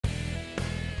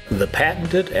The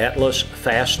patented Atlas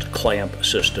FastClamp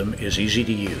system is easy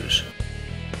to use.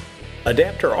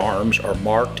 Adapter arms are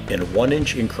marked in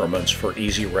 1-inch increments for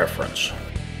easy reference.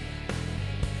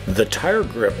 The tire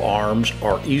grip arms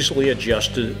are easily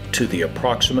adjusted to the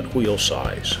approximate wheel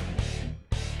size.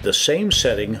 The same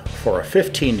setting for a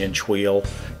 15-inch wheel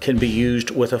can be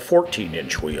used with a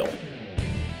 14-inch wheel.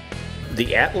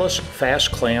 The Atlas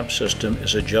FastClamp system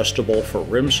is adjustable for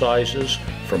rim sizes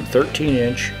from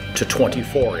 13-inch to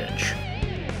 24-inch.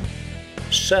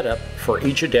 Setup for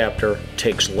each adapter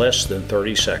takes less than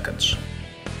 30 seconds.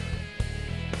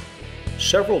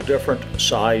 Several different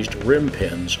sized rim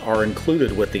pins are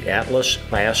included with the Atlas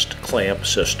FastClamp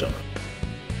system.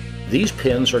 These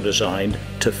pins are designed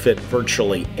to fit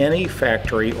virtually any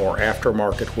factory or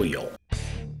aftermarket wheel.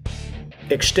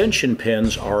 Extension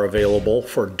pins are available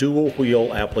for dual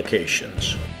wheel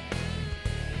applications.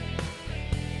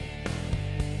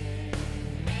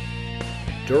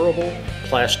 Durable,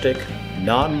 plastic,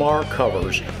 non-mar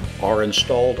covers are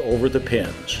installed over the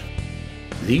pins.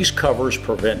 These covers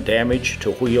prevent damage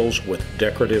to wheels with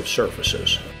decorative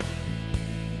surfaces.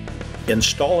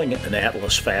 Installing an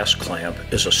Atlas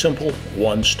FastClamp is a simple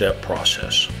one-step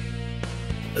process.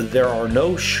 There are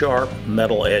no sharp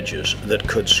metal edges that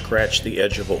could scratch the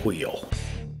edge of a wheel.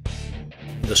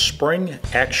 The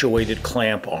spring-actuated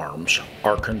clamp arms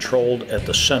are controlled at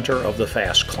the center of the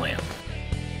FastClamp.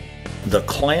 The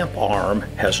clamp arm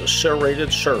has a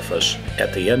serrated surface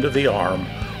at the end of the arm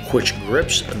which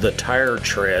grips the tire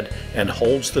tread and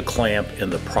holds the clamp in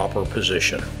the proper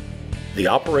position. The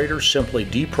operator simply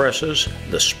depresses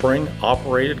the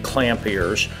spring-operated clamp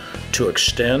ears to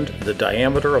extend the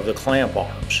diameter of the clamp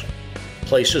arms,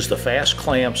 places the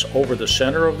FastClamps over the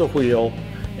center of the wheel,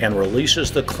 and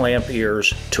releases the clamp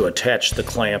ears to attach the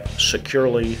clamp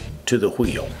securely to the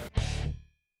wheel.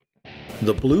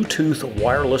 The Bluetooth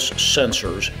wireless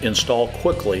sensors install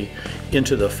quickly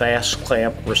into the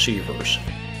FastClamp receivers.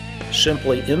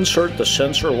 Simply insert the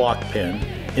sensor lock pin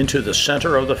into the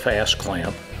center of the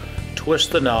FastClamp,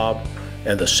 twist the knob,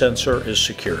 and the sensor is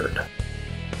secured.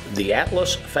 The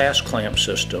Atlas FastClamp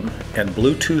system and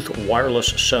Bluetooth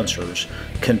wireless sensors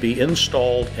can be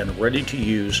installed and ready to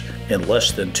use in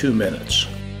less than 2 minutes.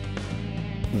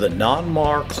 The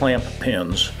non-mar clamp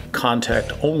pins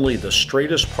contact only the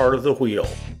straightest part of the wheel,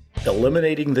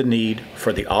 eliminating the need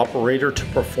for the operator to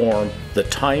perform the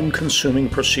time-consuming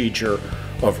procedure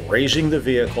of raising the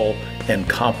vehicle and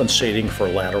compensating for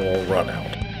lateral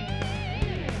runout.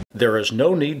 There is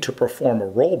no need to perform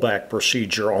a rollback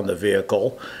procedure on the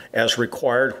vehicle as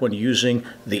required when using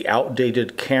the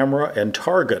outdated camera and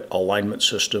target alignment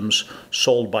systems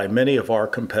sold by many of our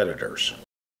competitors.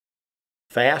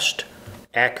 Fast,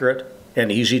 accurate,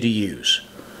 and easy to use.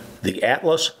 The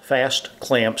Atlas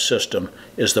FastClamp system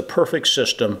is the perfect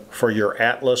system for your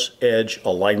Atlas Edge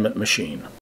alignment machine.